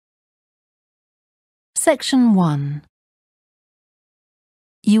Section 1.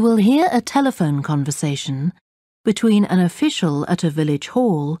 You will hear a telephone conversation between an official at a village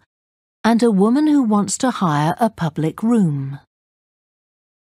hall and a woman who wants to hire a public room.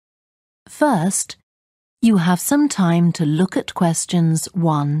 First, you have some time to look at questions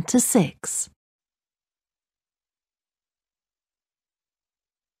 1 to 6.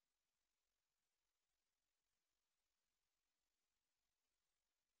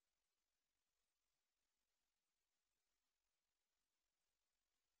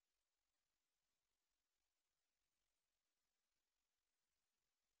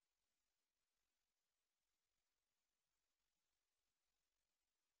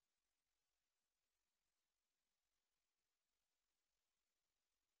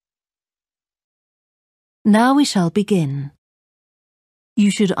 Now we shall begin.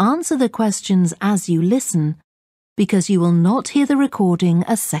 You should answer the questions as you listen, because you will not hear the recording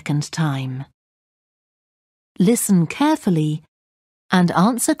a second time. Listen carefully and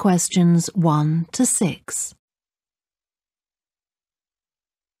answer questions 1 to 6.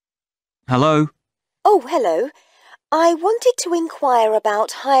 Hello? Oh, hello. I wanted to inquire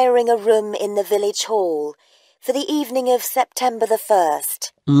about hiring a room in the village hall for the evening of September the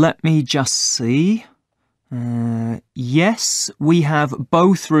 1st. Let me just see. Yes, we have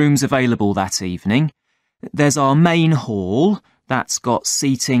both rooms available that evening. There's our main hall, that's got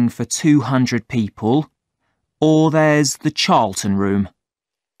seating for 200 people. Or there's the Charlton room.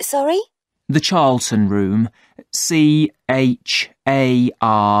 Sorry? The Charlton room, CHARLTON.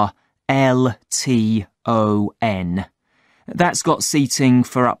 That's got seating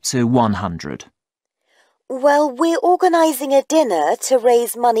for up to 100. Well, we're organising a dinner to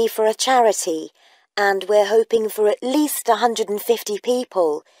raise money for a charity, and we're hoping for at least 150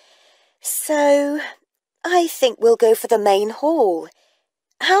 people. So, I think we'll go for the main hall.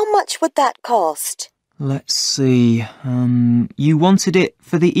 How much would that cost? Let's see. You wanted it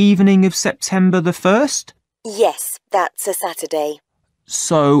for the evening of September the 1st? Yes, that's a Saturday.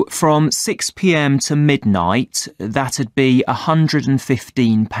 So, from 6 p.m. to midnight, that'd be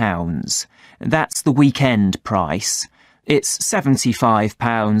 £115. That's the weekend price. It's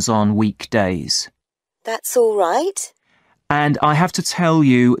 £75 on weekdays. That's all right. And I have to tell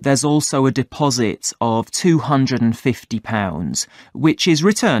you, there's also a deposit of £250, which is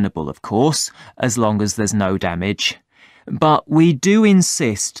returnable, of course, as long as there's no damage. But we do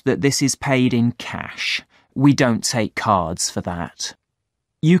insist that this is paid in cash. We don't take cards for that.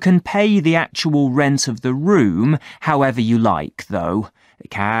 You can pay the actual rent of the room however you like, though.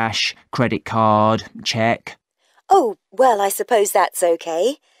 Cash, credit card, cheque. Oh, well, I suppose that's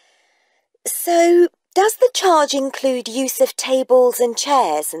okay. So, does the charge include use of tables and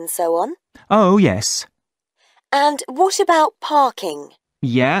chairs and so on? Oh, yes. And what about parking?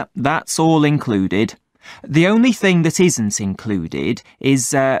 Yeah, that's all included. The only thing that isn't included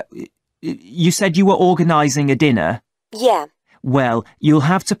is, you said you were organising a dinner? Yeah. Well, you'll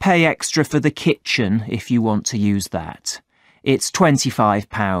have to pay extra for the kitchen if you want to use that. It's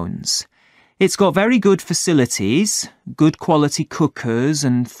 £25. It's got very good facilities, good quality cookers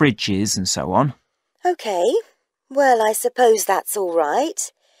and fridges and so on. OK. Well, I suppose that's all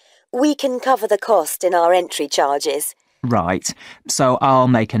right. We can cover the cost in our entry charges. Right, so I'll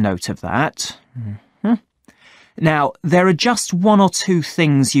make a note of that. Now, there are just 1 or 2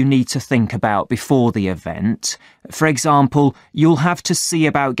 things you need to think about before the event. For example, you'll have to see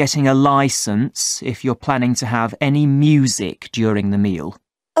about getting a licence if you're planning to have any music during the meal.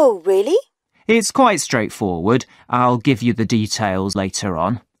 Oh, really? It's quite straightforward. I'll give you the details later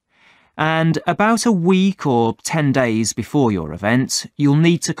on. And about a week or 10 days before your event, you'll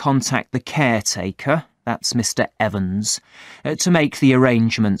need to contact the caretaker, that's Mr. Evans, to make the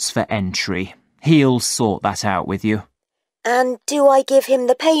arrangements for entry. He'll sort that out with you. And do I give him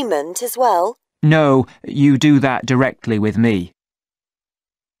the payment as well? No, you do that directly with me.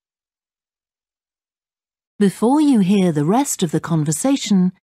 Before you hear the rest of the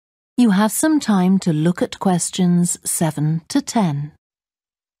conversation, you have some time to look at questions 7 to 10.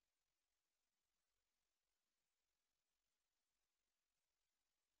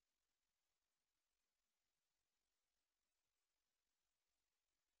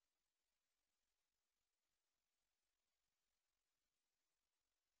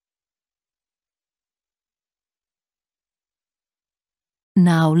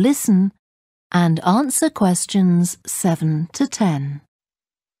 Now listen and answer questions 7 to 10.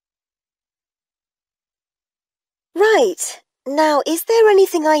 Right. Now, is there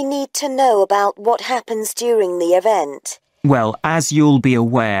anything I need to know about what happens during the event? Well, as you'll be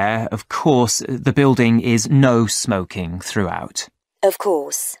aware, of course, the building is no smoking throughout. Of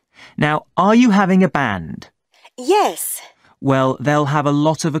course. Now, are you having a band? Yes. Well, they'll have a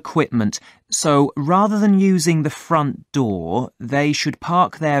lot of equipment, so rather than using the front door, they should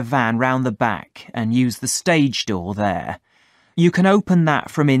park their van round the back and use the stage door there. You can open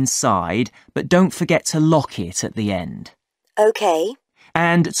that from inside, but don't forget to lock it at the end. OK.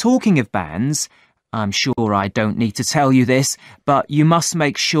 And talking of bands, I'm sure I don't need to tell you this, but you must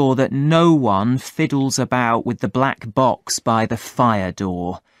make sure that no one fiddles about with the black box by the fire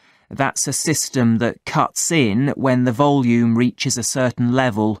door. That's a system that cuts in when the volume reaches a certain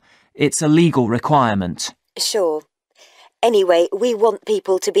level. It's a legal requirement. Sure. Anyway, we want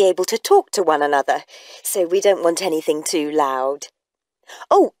people to be able to talk to one another, so we don't want anything too loud.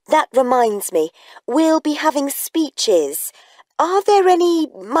 Oh, that reminds me. We'll be having speeches. Are there any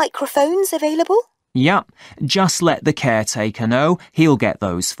microphones available? Yep, just let the caretaker know. He'll get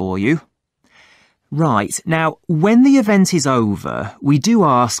those for you. Right, now, when the event is over, we do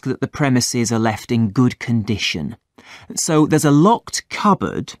ask that the premises are left in good condition. So there's a locked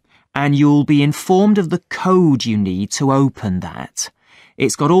cupboard, and you'll be informed of the code you need to open that.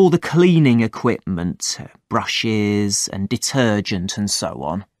 It's got all the cleaning equipment, brushes and detergent and so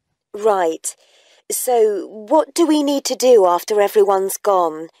on. Right. So what do we need to do after everyone's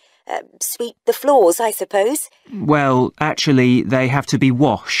gone? Sweep the floors, I suppose? Well, actually, they have to be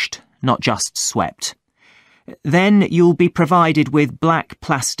washed, not just swept. Then you'll be provided with black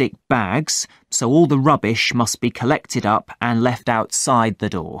plastic bags, so all the rubbish must be collected up and left outside the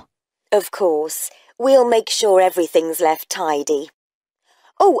door. Of course. We'll make sure everything's left tidy.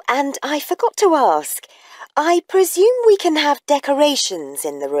 Oh, and I forgot to ask. I presume we can have decorations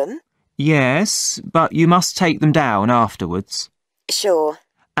in the room? Yes, but you must take them down afterwards. Sure.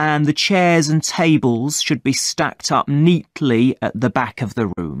 And the chairs and tables should be stacked up neatly at the back of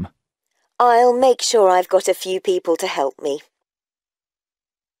the room. I'll make sure I've got a few people to help me.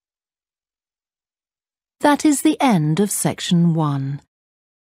 That is the end of section 1.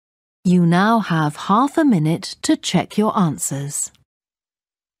 You now have half a minute to check your answers.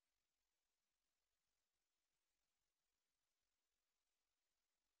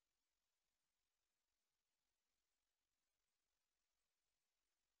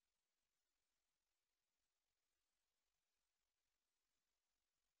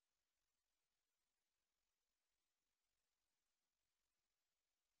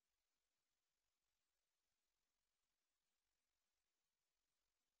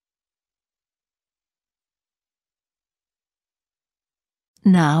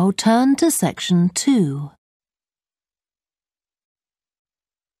 Now turn to section 2.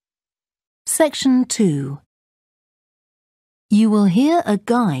 Section 2. You will hear a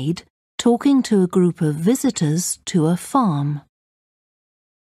guide talking to a group of visitors to a farm.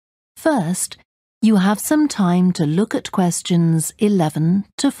 First, you have some time to look at questions 11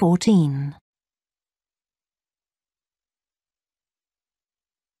 to 14.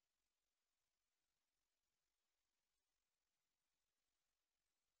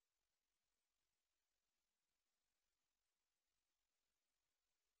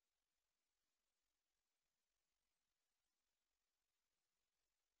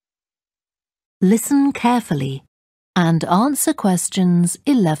 Listen carefully and answer questions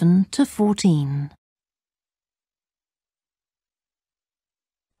 11 to 14.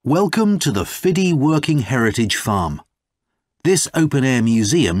 Welcome to the Fiddy Working Heritage Farm. This open-air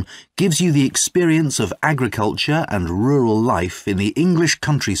museum gives you the experience of agriculture and rural life in the English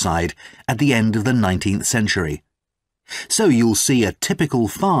countryside at the end of the 19th century. So you'll see a typical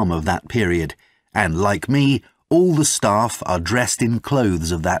farm of that period, and like me, all the staff are dressed in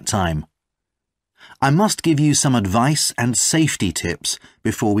clothes of that time. I must give you some advice and safety tips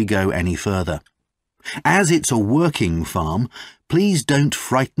before we go any further. As it's a working farm, please don't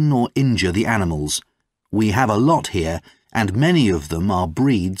frighten or injure the animals. We have a lot here, and many of them are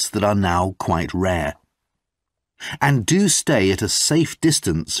breeds that are now quite rare. And do stay at a safe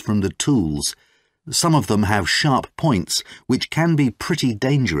distance from the tools. Some of them have sharp points, which can be pretty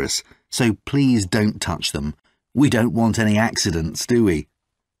dangerous, so please don't touch them. We don't want any accidents, do we?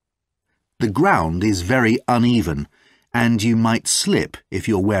 The ground is very uneven, and you might slip if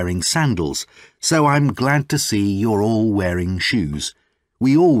you're wearing sandals, so I'm glad to see you're all wearing shoes.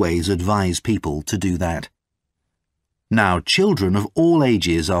 We always advise people to do that. Now, children of all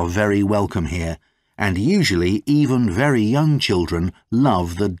ages are very welcome here, and usually even very young children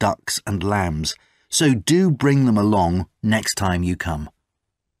love the ducks and lambs, so do bring them along next time you come.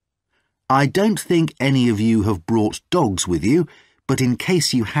 I don't think any of you have brought dogs with you, but in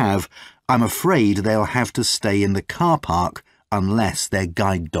case you have, I'm afraid they'll have to stay in the car park unless they're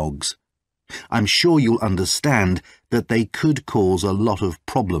guide dogs. I'm sure you'll understand that they could cause a lot of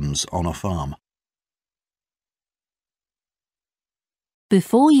problems on a farm.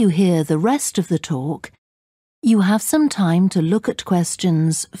 Before you hear the rest of the talk, you have some time to look at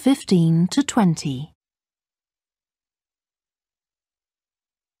questions 15 to 20.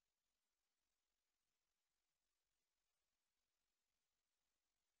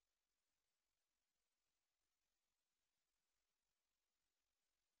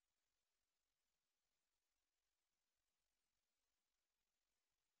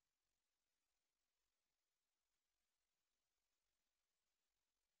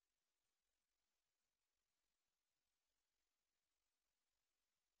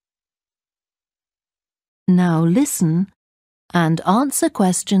 Now listen and answer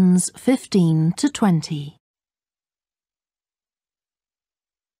questions 15 to 20.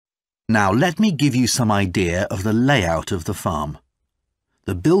 Now let me give you some idea of the layout of the farm.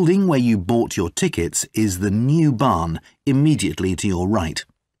 The building where you bought your tickets is the new barn immediately to your right,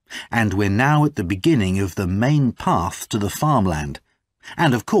 and we're now at the beginning of the main path to the farmland,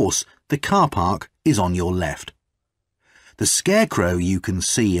 and of course the car park is on your left. The scarecrow you can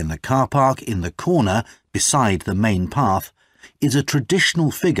see in the car park in the corner beside the main path is a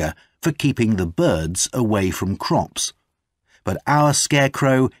traditional figure for keeping the birds away from crops. But our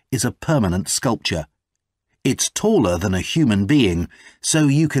scarecrow is a permanent sculpture. It's taller than a human being, so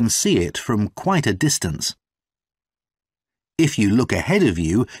you can see it from quite a distance. If you look ahead of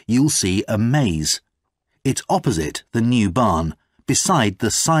you, you'll see a maze. It's opposite the new barn, beside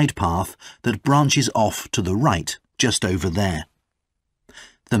the side path that branches off to the right, just over there.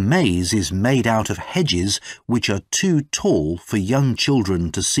 The maze is made out of hedges which are too tall for young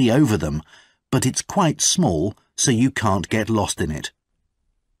children to see over them, but it's quite small, so you can't get lost in it.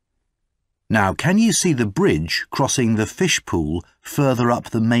 Now, can you see the bridge crossing the fish pool further up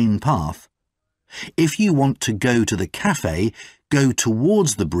the main path? If you want to go to the cafe, go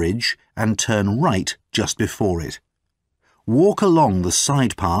towards the bridge and turn right just before it. Walk along the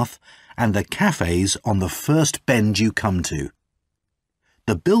side path and the cafe's on the first bend you come to.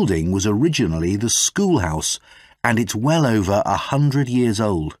 The building was originally the schoolhouse, and it's well over 100 years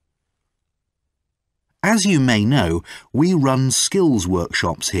old. As you may know, we run skills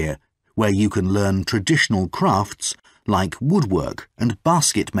workshops here, where you can learn traditional crafts like woodwork and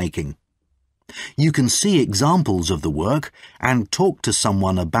basket making. You can see examples of the work and talk to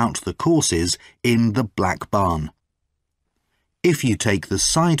someone about the courses in the Black Barn. If you take the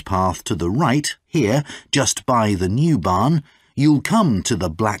side path to the right, here, just by the new barn, you'll come to the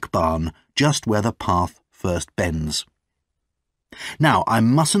Black Barn, just where the path first bends. Now, I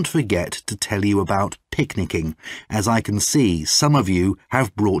mustn't forget to tell you about picnicking, as I can see some of you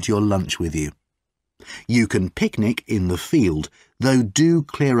have brought your lunch with you. You can picnic in the field, though do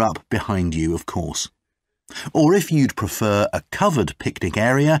clear up behind you, of course. Or if you'd prefer a covered picnic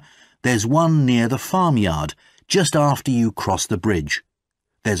area, there's one near the farmyard, just after you cross the bridge.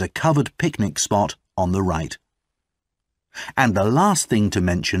 There's a covered picnic spot on the right. And the last thing to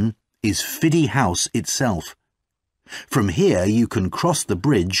mention is Fiddy House itself. From here you can cross the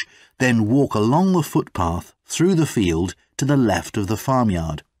bridge, then walk along the footpath through the field to the left of the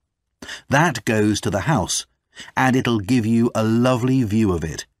farmyard. That goes to the house, and it'll give you a lovely view of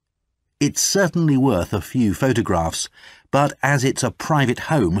it. It's certainly worth a few photographs, but as it's a private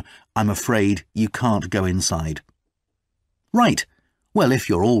home, I'm afraid you can't go inside. Right, well, if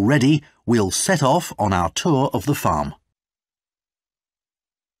you're all ready, we'll set off on our tour of the farm.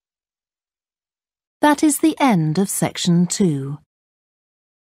 That is the end of section 2.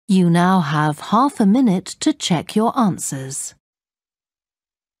 You now have half a minute to check your answers.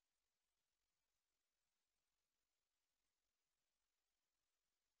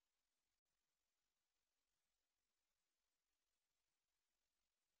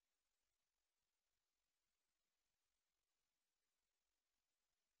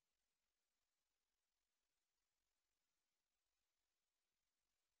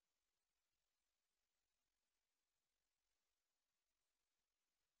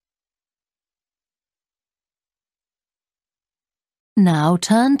 Now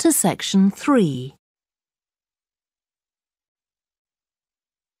turn to section 3.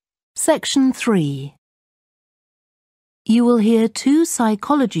 Section 3. You will hear two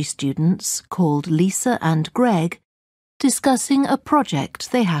psychology students called Lisa and Greg discussing a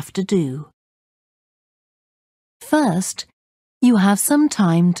project they have to do. First, you have some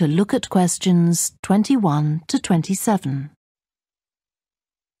time to look at questions 21 to 27.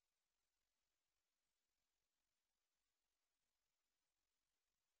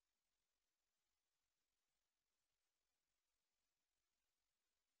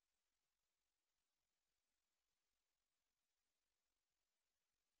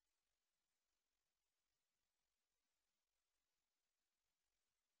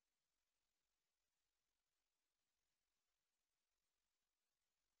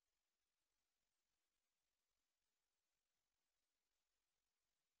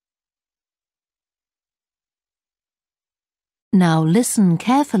 Now listen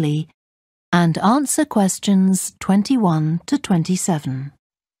carefully and answer questions 21 to 27.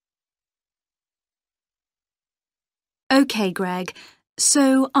 OK, Greg,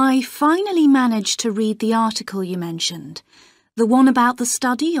 so I finally managed to read the article you mentioned, the one about the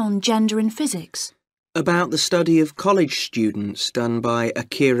study on gender in physics. About the study of college students done by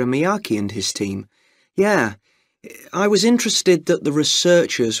Akira Miyake and his team. Yeah, I was interested that the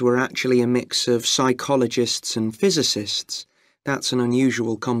researchers were actually a mix of psychologists and physicists. That's an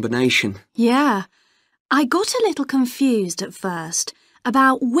unusual combination. Yeah, I got a little confused at first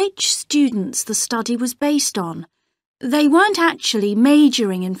about which students the study was based on. They weren't actually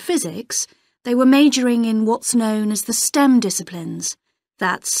majoring in physics, they were majoring in what's known as the STEM disciplines.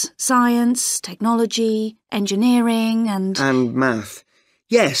 That's science, technology, engineering and math.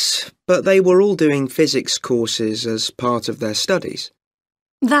 Yes, but they were all doing physics courses as part of their studies.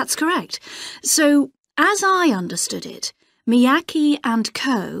 That's correct. So, as I understood it, Miyake and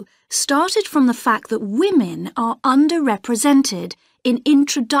co. started from the fact that women are underrepresented in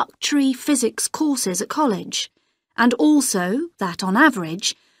introductory physics courses at college, and also that, on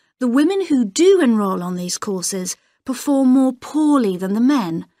average, the women who do enrol on these courses perform more poorly than the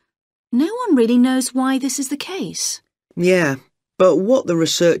men. No one really knows why this is the case. Yeah, but what the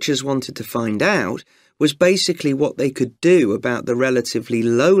researchers wanted to find out was basically what they could do about the relatively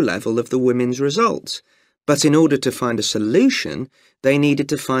low level of the women's results. But in order to find a solution, they needed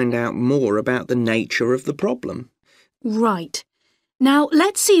to find out more about the nature of the problem. Right. Now,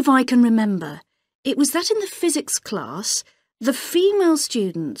 let's see if I can remember. It was that in the physics class, the female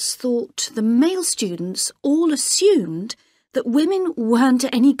students thought the male students all assumed that women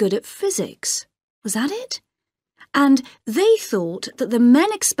weren't any good at physics. Was that it? And they thought that the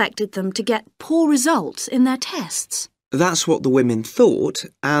men expected them to get poor results in their tests. That's what the women thought,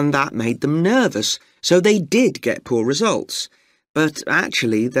 and that made them nervous, so they did get poor results. But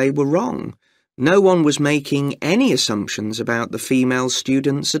actually, they were wrong. No one was making any assumptions about the female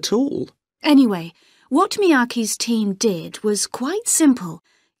students at all. Anyway, what Miyake's team did was quite simple,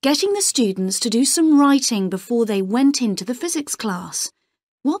 getting the students to do some writing before they went into the physics class.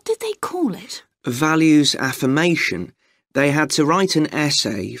 What did they call it? Values affirmation. They had to write an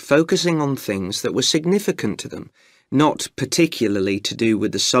essay focusing on things that were significant to them, not particularly to do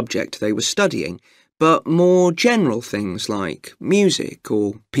with the subject they were studying, but more general things like music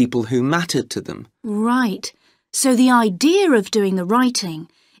or people who mattered to them. Right. So the idea of doing the writing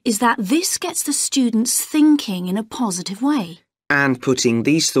is that this gets the students thinking in a positive way. And putting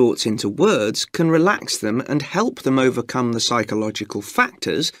these thoughts into words can relax them and help them overcome the psychological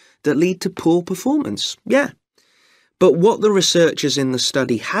factors that lead to poor performance. Yeah. But what the researchers in the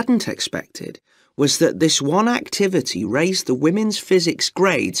study hadn't expected was that this one activity raised the women's physics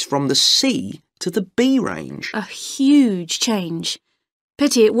grades from the C to the B range. A huge change.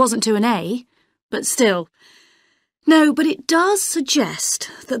 Pity it wasn't to an A, but still. No, but it does suggest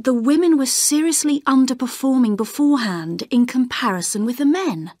that the women were seriously underperforming beforehand in comparison with the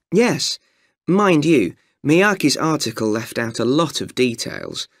men. Yes. Mind you, Miyake's article left out a lot of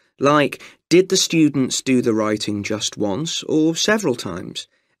details, like did the students do the writing just once or several times?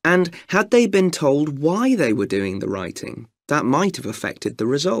 And had they been told why they were doing the writing? That might have affected the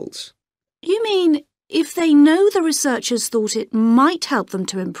results. You mean if they know the researchers thought it might help them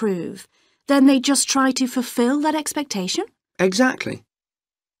to improve, then they just try to fulfill that expectation? Exactly.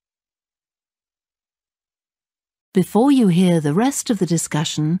 Before you hear the rest of the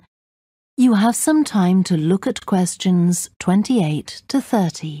discussion, you have some time to look at questions 28 to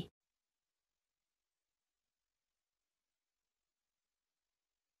 30.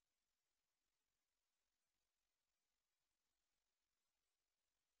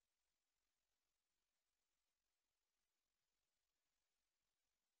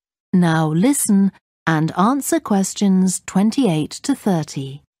 Now listen and answer questions 28 to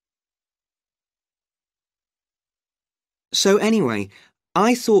 30. So anyway,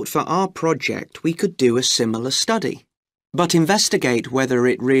 I thought for our project we could do a similar study, but investigate whether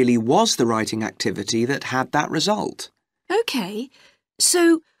it really was the writing activity that had that result. OK,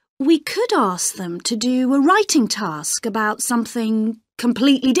 so we could ask them to do a writing task about something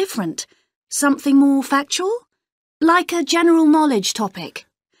completely different, something more factual, like a general knowledge topic.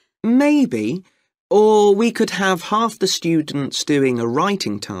 Maybe, or we could have half the students doing a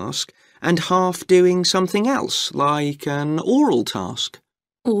writing task and half doing something else, like an oral task.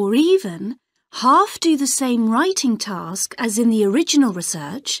 Or even half do the same writing task as in the original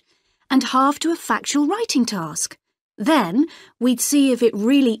research and half do a factual writing task. Then we'd see if it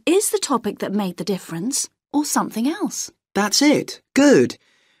really is the topic that made the difference or something else. That's it. Good.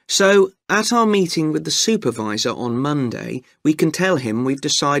 So At our meeting with the supervisor on Monday, we can tell him we've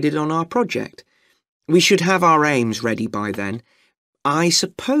decided on our project. We should have our aims ready by then. I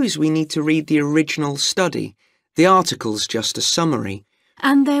suppose we need to read the original study. The article's just a summary.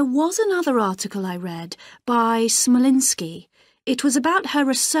 And there was another article I read by Smolinski. It was about her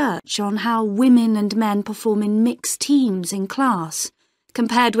research on how women and men perform in mixed teams in class,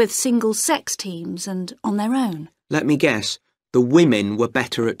 compared with single-sex teams and on their own. Let me guess, the women were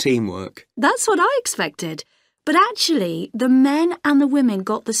better at teamwork. That's what I expected. But actually, the men and the women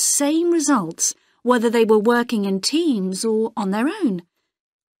got the same results, whether they were working in teams or on their own.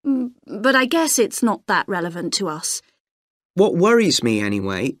 But I guess it's not that relevant to us. What worries me,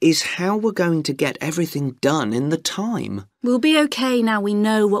 anyway, is how we're going to get everything done in the time. We'll be okay now we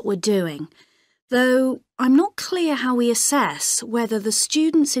know what we're doing. Though I'm not clear how we assess whether the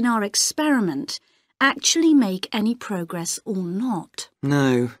students in our experiment actually make any progress or not.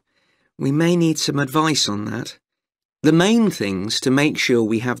 No, we may need some advice on that. The main thing's to make sure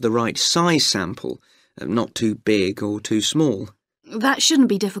we have the right size sample, not too big or too small. That shouldn't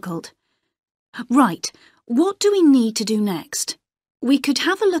be difficult. Right, what do we need to do next? We could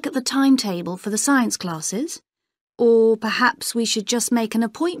have a look at the timetable for the science classes. Or perhaps we should just make an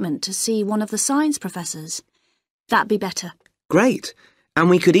appointment to see one of the science professors. That'd be better. Great. And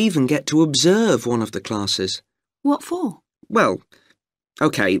we could even get to observe one of the classes. What for? Well,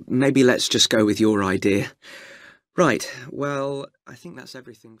 OK, maybe let's just go with your idea. Right, well, I think that's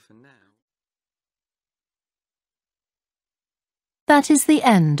everything for now. That is the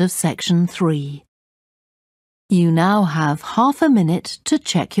end of section 3. You now have half a minute to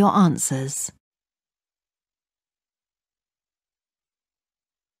check your answers.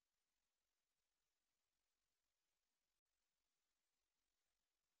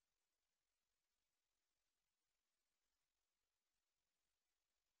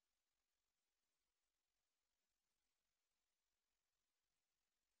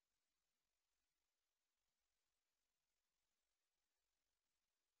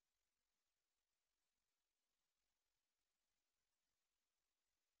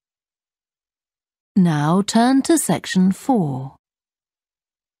 Now turn to section 4.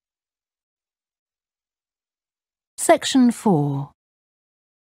 Section 4.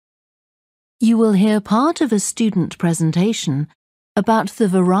 You will hear part of a student presentation about the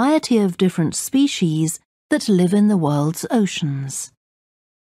variety of different species that live in the world's oceans.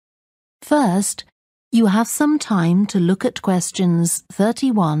 First, you have some time to look at questions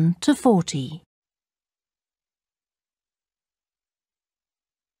 31 to 40.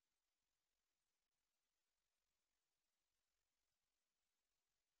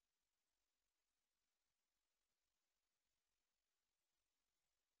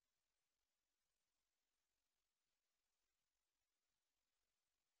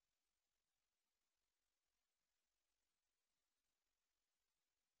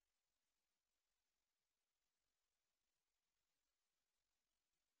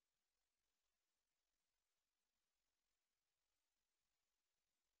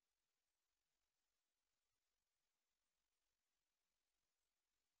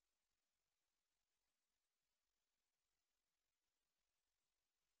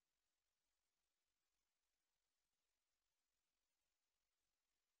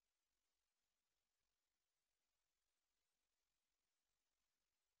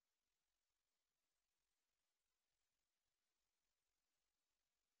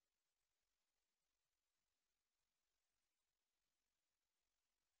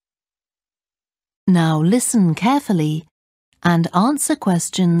 Now listen carefully and answer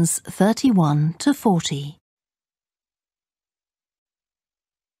questions 31 to 40.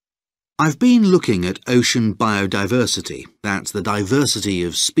 I've been looking at ocean biodiversity. That's the diversity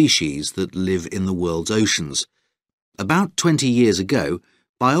of species that live in the world's oceans. About 20 years ago,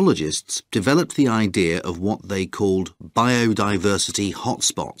 biologists developed the idea of what they called biodiversity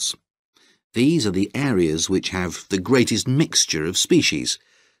hotspots. These are the areas which have the greatest mixture of species.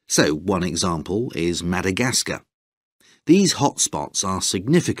 So, one example is Madagascar. These hotspots are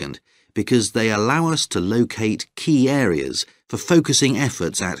significant because they allow us to locate key areas for focusing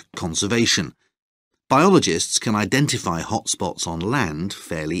efforts at conservation. Biologists can identify hotspots on land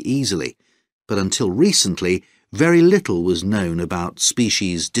fairly easily, but until recently, very little was known about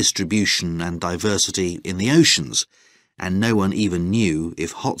species distribution and diversity in the oceans, and no one even knew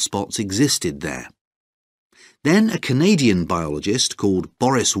if hotspots existed there. Then a Canadian biologist called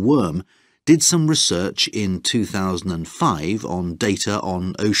Boris Worm did some research in 2005 on data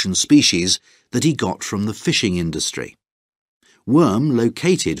on ocean species that he got from the fishing industry. Worm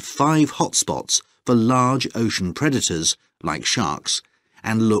located 5 hotspots for large ocean predators, like sharks,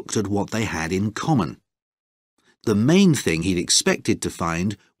 and looked at what they had in common. The main thing he'd expected to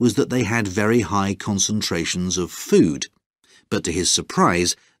find was that they had very high concentrations of food, but to his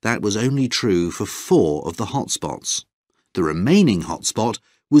surprise, that was only true for 4 of the hotspots. The remaining hotspot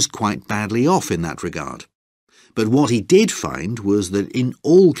was quite badly off in that regard. But what he did find was that in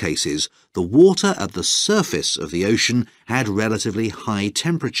all cases, the water at the surface of the ocean had relatively high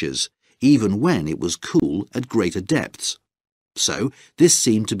temperatures, even when it was cool at greater depths. So, this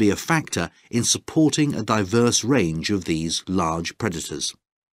seemed to be a factor in supporting a diverse range of these large predators.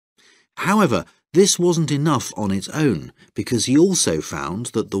 However, this wasn't enough on its own, because he also found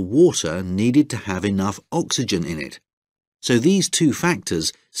that the water needed to have enough oxygen in it. So these 2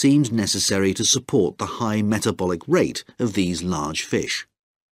 factors seemed necessary to support the high metabolic rate of these large fish.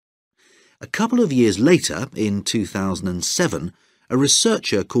 A couple of years later, in 2007, a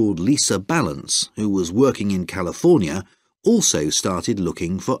researcher called Lisa Balance, who was working in California, also started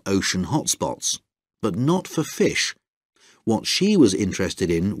looking for ocean hotspots, but not for fish. What she was interested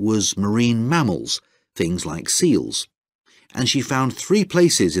in was marine mammals, things like seals. And she found 3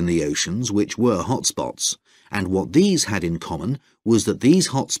 places in the oceans which were hotspots, and what these had in common was that these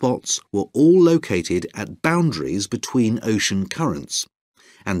hotspots were all located at boundaries between ocean currents.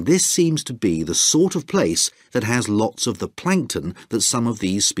 And this seems to be the sort of place that has lots of the plankton that some of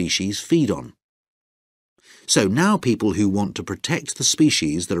these species feed on. So now people who want to protect the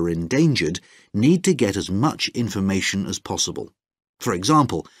species that are endangered need to get as much information as possible. For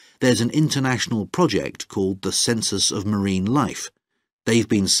example, there's an international project called the Census of Marine Life. They've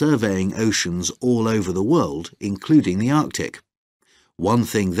been surveying oceans all over the world, including the Arctic. One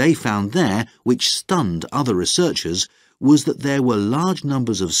thing they found there, which stunned other researchers, was that there were large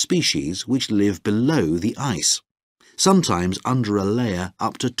numbers of species which live below the ice, sometimes under a layer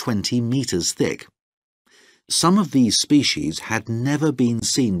up to 20 meters thick. Some of these species had never been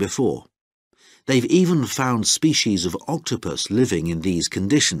seen before. They've even found species of octopus living in these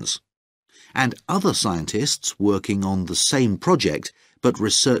conditions. And other scientists working on the same project but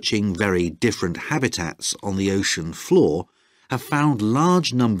researching very different habitats on the ocean floor have found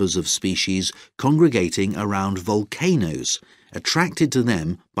large numbers of species congregating around volcanoes, attracted to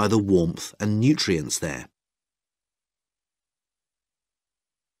them by the warmth and nutrients there.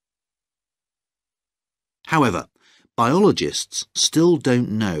 However, biologists still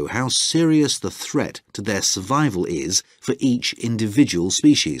don't know how serious the threat to their survival is for each individual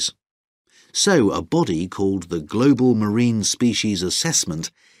species. So a body called the Global Marine Species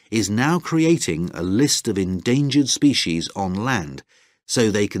Assessment is now creating a list of endangered species on land,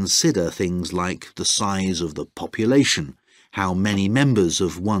 so they consider things like the size of the population, how many members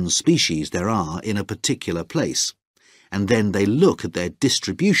of one species there are in a particular place, and then they look at their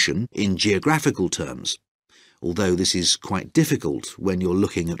distribution in geographical terms. Although this is quite difficult when you're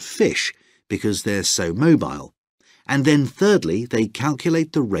looking at fish because they're so mobile. And then thirdly, they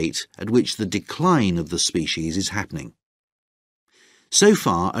calculate the rate at which the decline of the species is happening. So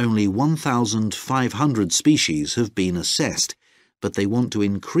far, only 1,500 species have been assessed, but they want to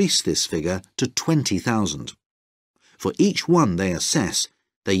increase this figure to 20,000. For each one they assess,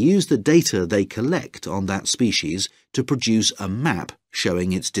 they use the data they collect on that species to produce a map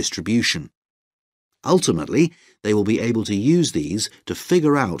showing its distribution. Ultimately, they will be able to use these to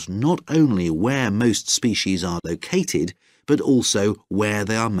figure out not only where most species are located, but also where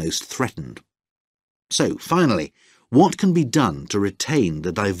they are most threatened. So, finally, what can be done to retain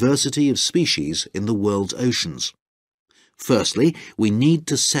the diversity of species in the world's oceans? Firstly, we need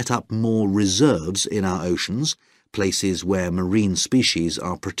to set up more reserves in our oceans, places where marine species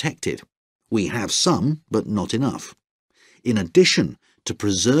are protected. We have some, but not enough. In addition, to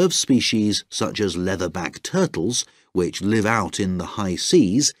preserve species such as leatherback turtles, which live out in the high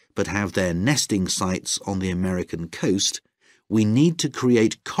seas but have their nesting sites on the American coast, we need to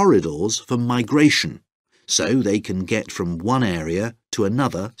create corridors for migration, so they can get from one area to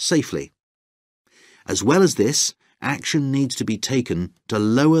another safely. As well as this, action needs to be taken to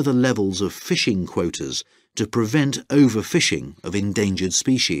lower the levels of fishing quotas to prevent overfishing of endangered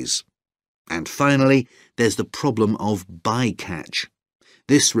species. And finally, there's the problem of bycatch.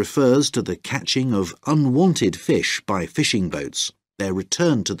 This refers to the catching of unwanted fish by fishing boats. They're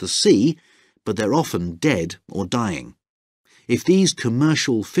returned to the sea, but they're often dead or dying. If these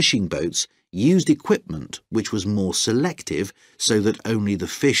commercial fishing boats used equipment which was more selective so that only the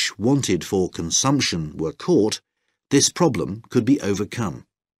fish wanted for consumption were caught, this problem could be overcome.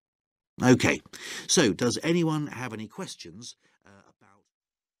 OK, so does anyone have any questions about...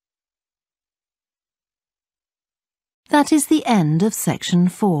 That is the end of section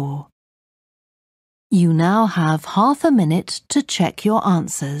 4. You now have half a minute to check your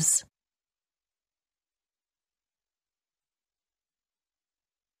answers.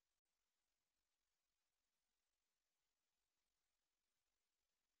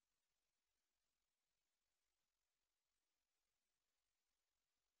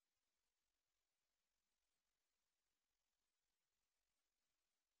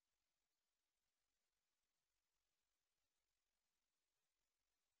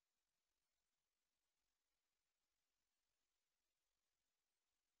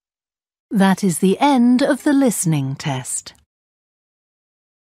 That is the end of the listening test.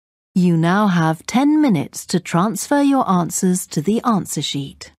 You now have 10 minutes to transfer your answers to the answer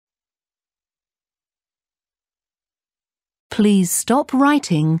sheet. Please stop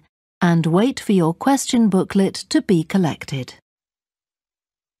writing and wait for your question booklet to be collected.